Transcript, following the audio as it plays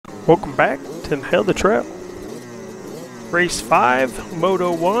Welcome back to Hail the Trail. Race 5,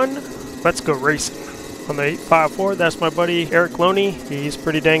 Moto 1. Let's go racing. On the 854, that's my buddy Eric Loney. He's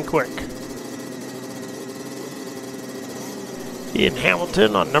pretty dang quick. Ian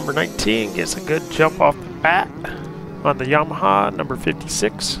Hamilton on number 19 gets a good jump off the bat. On the Yamaha, number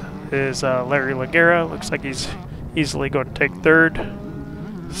 56 is Larry Laguerra. Looks like he's easily going to take third.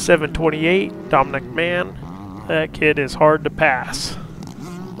 728, Dominic Mann. That kid is hard to pass.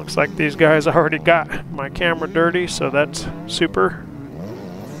 Looks like these guys already got my camera dirty, so that's super.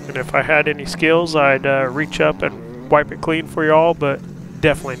 And if I had any skills, I'd reach up and wipe it clean for y'all, but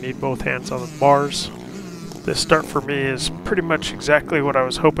definitely need both hands on the bars. This start for me is pretty much exactly what I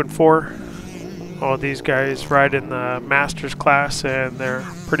was hoping for. All these guys ride in the Masters class, and they're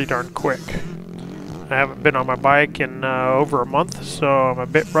pretty darn quick. I haven't been on my bike in over a month, so I'm a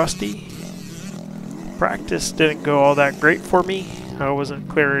bit rusty. Practice didn't go all that great for me. I wasn't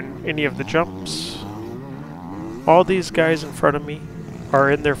clearing any of the jumps. All these guys in front of me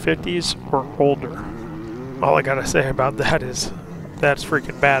are in their 50s or older. All I gotta say about that is that's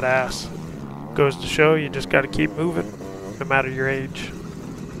freaking badass. Goes to show you just gotta keep moving, no matter your age.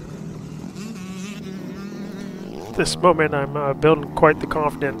 At this moment I'm building quite the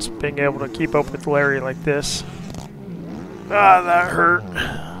confidence being able to keep up with Larry like this. Ah, that hurt.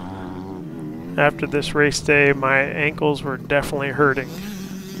 After this race day, my ankles were definitely hurting.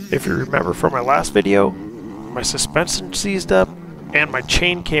 If you remember from my last video, my suspension seized up and my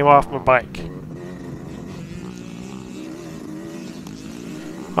chain came off my bike.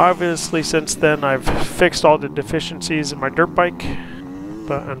 Obviously, since then, I've fixed all the deficiencies in my dirt bike,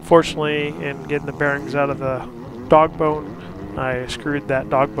 but unfortunately, in getting the bearings out of the dog bone, I screwed that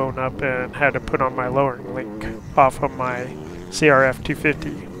dog bone up and had to put on my lowering link off of my CRF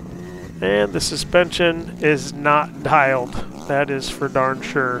 250. And the suspension is not dialed, that is for darn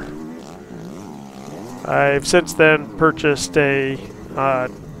sure. I've since then purchased a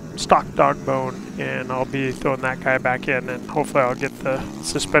stock dog bone, and I'll be throwing that guy back in, and hopefully I'll get the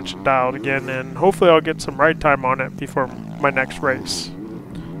suspension dialed again, and hopefully I'll get some ride time on it before my next race.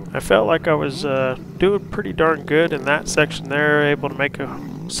 I felt like I was doing pretty darn good in that section there, able to make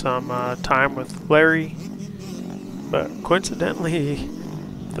some time with Larry, but coincidentally,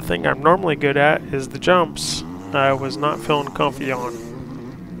 the thing I'm normally good at is the jumps. I was not feeling comfy on.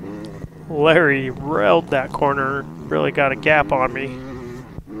 Larry railed that corner, really got a gap on me.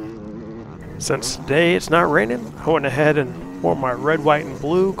 Since today it's not raining, I went ahead and wore my red, white, and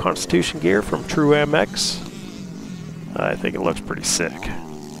blue Constitution gear from True MX. I think it looks pretty sick.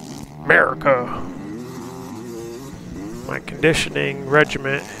 America! My conditioning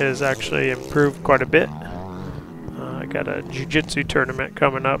regimen has actually improved quite a bit. I got a jiu-jitsu tournament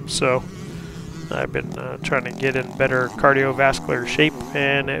coming up, so I've been trying to get in better cardiovascular shape,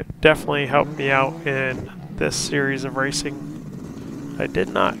 and it definitely helped me out in this series of racing. I did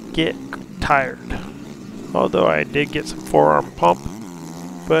not get tired, although I did get some forearm pump,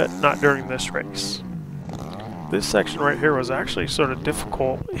 but not during this race. This section right here was actually sort of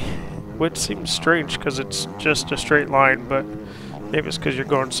difficult, which seems strange because it's just a straight line, but maybe it's because you're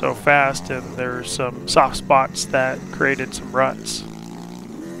going so fast and there's some soft spots that created some ruts.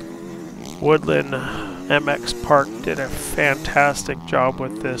 Woodland MX Park did a fantastic job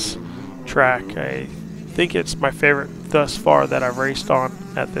with this track. I think it's my favorite thus far that I've raced on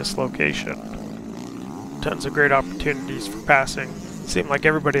at this location. Tons of great opportunities for passing. Seemed like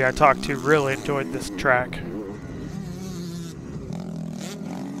everybody I talked to really enjoyed this track.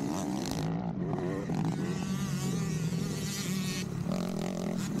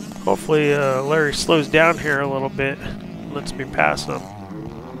 Hopefully Larry slows down here a little bit and lets me pass him.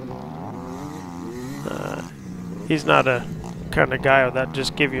 He's not a kind of guy that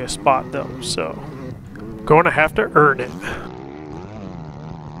just give you a spot though, so going to have to earn it.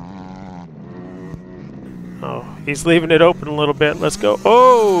 Oh, he's leaving it open a little bit. Let's go.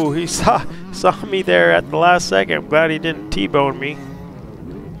 Oh, he saw me there at the last second. I'm glad he didn't T-bone me.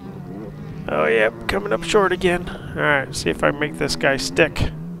 Oh yeah, coming up short again. Alright, see if I can make this guy stick.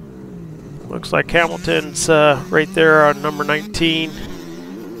 Looks like Hamilton's right there on number 19.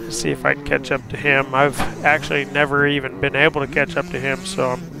 Let's see if I can catch up to him. I've actually never even been able to catch up to him,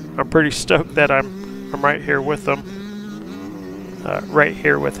 so I'm pretty stoked that I'm right here with him. Right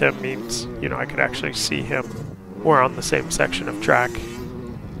here with him means, you know, I could actually see him. We're on the same section of track.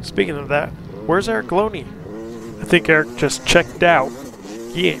 Speaking of that, where's Eric Loney? I think Eric just checked out.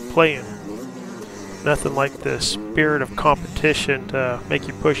 He ain't playing. Nothing like the spirit of competition to make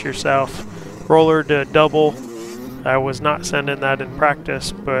you push yourself. Roller to double. I was not sending that in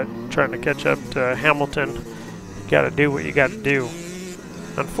practice, but trying to catch up to Hamilton, you gotta do what you gotta do.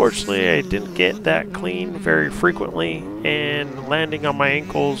 Unfortunately, I didn't get that clean very frequently, and landing on my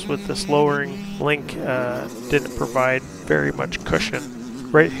ankles with this lowering link didn't provide very much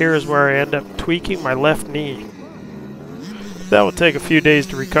cushion. Right here is where I end up tweaking my left knee. That will take a few days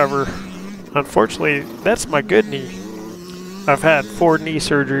to recover. Unfortunately, that's my good knee. I've had 4 knee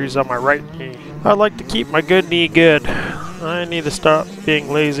surgeries on my right knee. I like to keep my good knee good. I need to stop being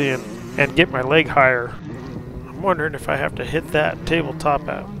lazy and get my leg higher. I'm wondering if I have to hit that tabletop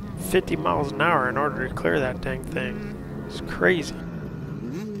at 50 miles an hour in order to clear that dang thing. It's crazy.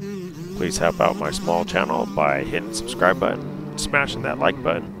 Please help out my small channel by hitting the subscribe button, smashing that like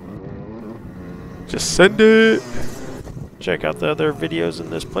button. Just send it! Check out the other videos in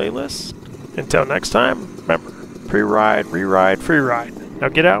this playlist. Until next time, remember, pre-ride, re-ride, free ride. Now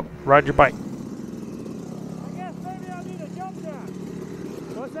get out, ride your bike. I guess maybe I need a jump jack.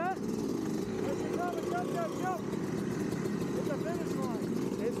 What's that? Let's become a jump jack jump. It's a finish line.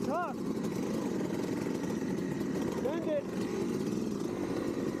 It's tough. Bend it.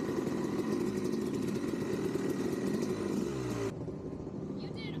 You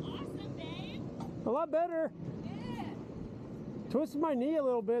did awesome, babe. A lot better. Yeah. Twisted my knee a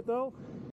little bit though.